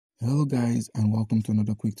Hello guys, and welcome to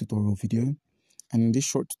another quick tutorial video. And in this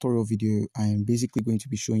short tutorial video, I am basically going to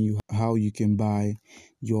be showing you how you can buy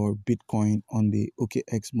your Bitcoin on the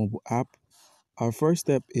Okx mobile app. Our first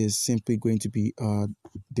step is simply going to be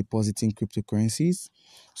depositing cryptocurrencies.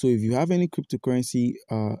 So if you have any cryptocurrency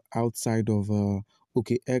outside of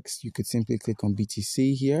Okx, you could simply click on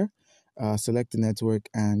BTC here, select the network,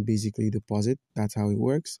 and basically deposit. That's how it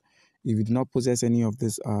works. If you do not possess any of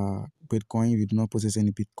this Bitcoin, if you do not possess any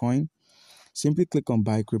Bitcoin, simply click on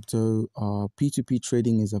buy crypto. P2P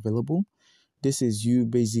trading is available. This is you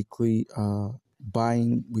basically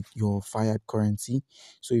buying with your fiat currency.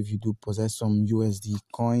 So if you do possess some USD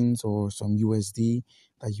coins or some USD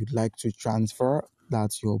that you'd like to transfer,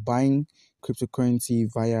 that you're buying cryptocurrency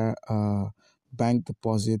via bank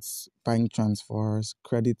deposits, bank transfers,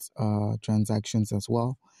 credit transactions as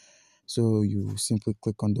well. So you simply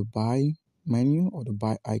click on the buy menu or the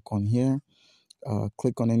buy icon here.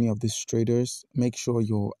 Click on any of these traders. Make sure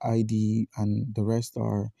your ID and the rest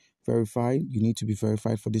are verified. You need to be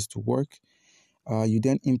verified for this to work. You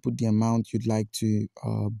then input the amount you'd like to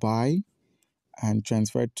buy and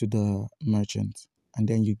transfer it to the merchant, and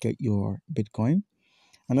then you get your Bitcoin.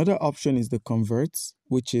 Another option is the converts,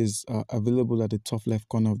 which is available at the top left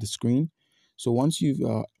corner of the screen. So once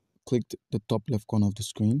you've clicked the top left corner of the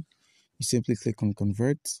screen, you simply click on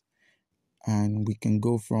convert, and we can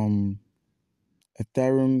go from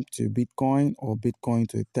Ethereum to Bitcoin or Bitcoin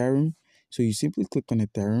to Ethereum. So you simply click on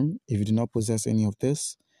Ethereum if you do not possess any of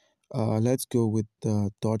this. Let's go with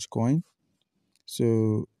the Dogecoin.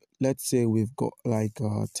 So let's say we've got like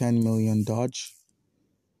 10 million Doge,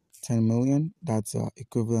 10 million. That's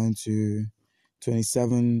equivalent to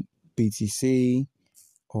 27 BTC,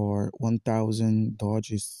 or 1000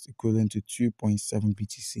 Doge is equivalent to 2.7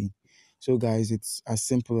 BTC. So guys, it's as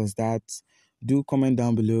simple as that. Do comment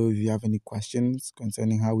down below if you have any questions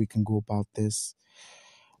concerning how we can go about this,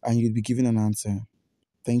 and you'll be given an answer.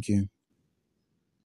 Thank you.